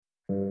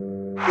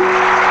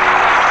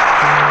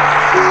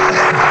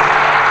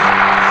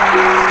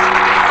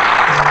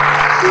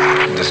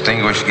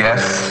distinguished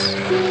guests,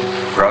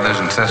 brothers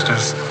and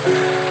sisters,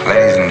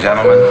 ladies and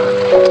gentlemen,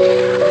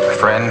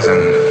 friends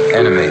and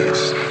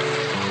enemies.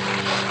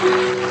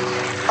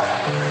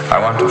 I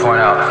want to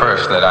point out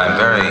first that I'm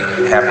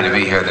very happy to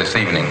be here this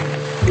evening.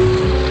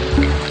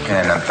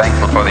 And I'm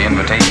thankful for the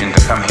invitation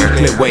to come here.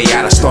 Clear way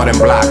out of starting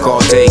block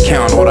all day.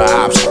 Count all the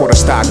ops, quarter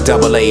stock,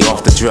 double A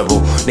off the dribble.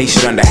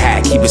 Nation under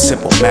hat, keep it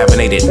simple,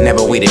 marinated,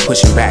 never waited,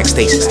 pushing back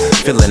stations.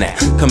 Feeling that,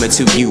 coming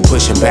to you,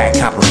 pushing back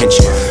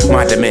comprehension.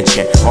 My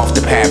dimension, off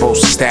the pad,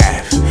 boast the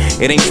staff.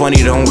 It ain't funny,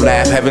 don't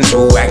laugh, heaven's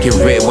rule,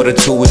 accurate with a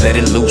tool, we let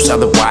it loose,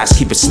 otherwise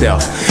keep it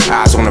stealth.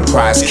 Eyes on the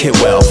prize, kid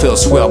well, feel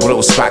swell,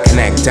 blow spot,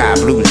 connect, die,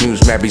 blues,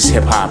 news, memories,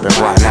 hip hop, and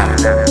why not?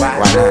 Why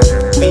not?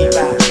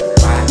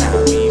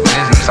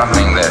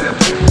 Something that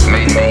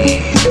made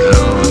me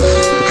lose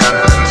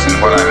confidence in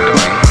what I'm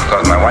doing,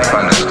 because my wife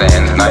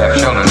understands and I have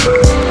children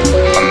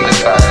from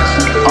this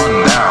size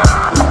on down,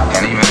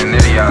 and even in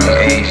their young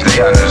age they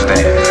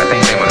understand. I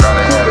think they would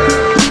rather have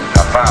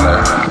a father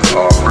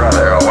or a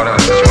brother or whatever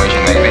the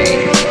situation may be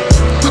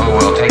who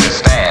will take a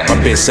stand.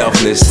 I'm a bit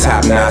selfless,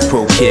 top notch,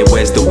 pro kid,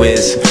 where's the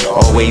whiz?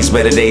 Always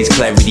better days,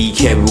 clarity,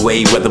 carry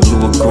away, whether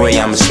blue or gray,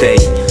 I'ma stay.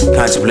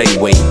 Contemplate,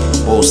 wait,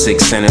 all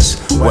 6 centers.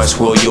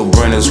 Westworld, your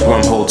Brenners,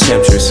 wormhole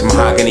temptress.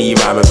 Mahogany,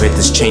 rhyme bit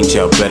this change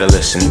up, better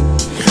listen.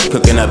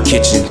 Cooking up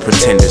kitchen,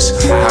 pretenders.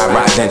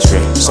 High-rise entry,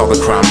 saw the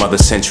crime of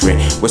the century.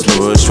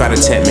 Whisperers try to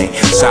tempt me.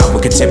 Side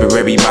with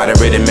contemporary,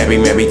 moderate and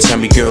Mary. Tell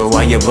me, girl,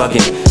 why you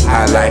bugging?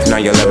 High life,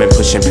 9/11,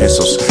 pushing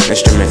pistols.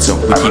 Instrumental,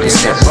 we keep it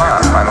simple.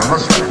 I'm a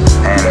Muslim,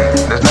 and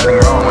there's nothing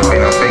wrong with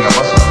being a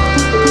Muslim.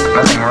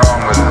 Nothing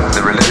wrong with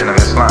the religion of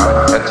Islam.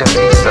 It just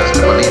teaches us to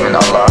believe in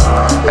Allah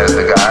as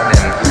the God,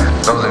 and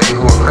those of you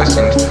who are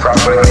Christians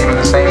probably believe in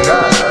the same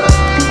God.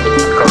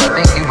 Because I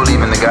think you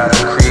believe in the God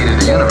who created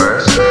the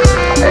universe,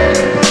 and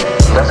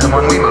that's the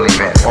one we believe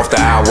in. Off the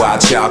hour,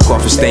 wild child,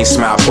 coffee stain,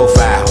 smile,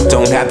 profile.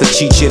 Don't have to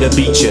cheat you to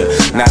beat you,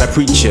 not a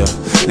preacher.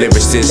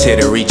 Lyricist here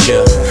to reach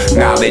ya.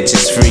 Knowledge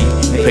is free,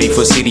 pay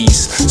for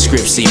CDs.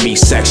 Scripts see me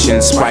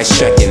sections, price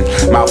checking.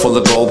 Mouth full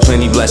of gold,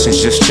 plenty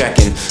blessings, just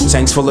checking.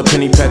 Tanks full of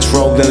penny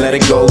petrol, then let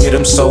it go. Hit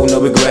them so, no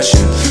regression.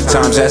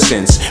 Time's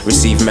essence,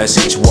 receive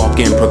message, walk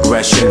in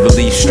progression.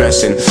 Belief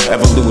stressing,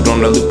 evolute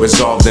on the loop,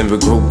 resolve then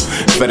regroup.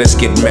 Feathers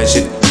get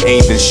measured,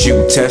 aim and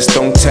shoot. Test,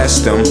 don't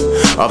test them.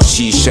 Up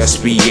cheese, chest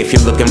speed, if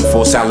you're looking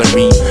for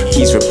salary.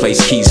 Keys replace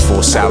keys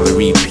for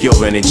salary, pure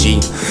energy.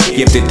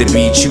 Gifted to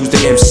be, choose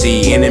the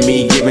MC.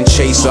 Enemy giving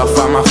chase off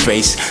on my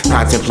face.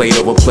 Contemplate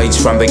over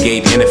plates from the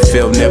gate in the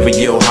field. Never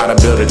yield how to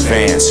build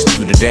advance.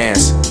 Do the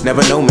dance,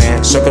 never know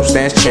man,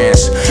 circumstance,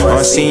 chance.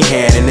 Unseen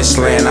hand in this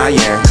land I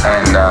am.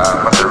 And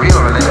but the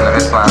real religion of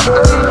Islam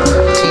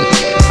doesn't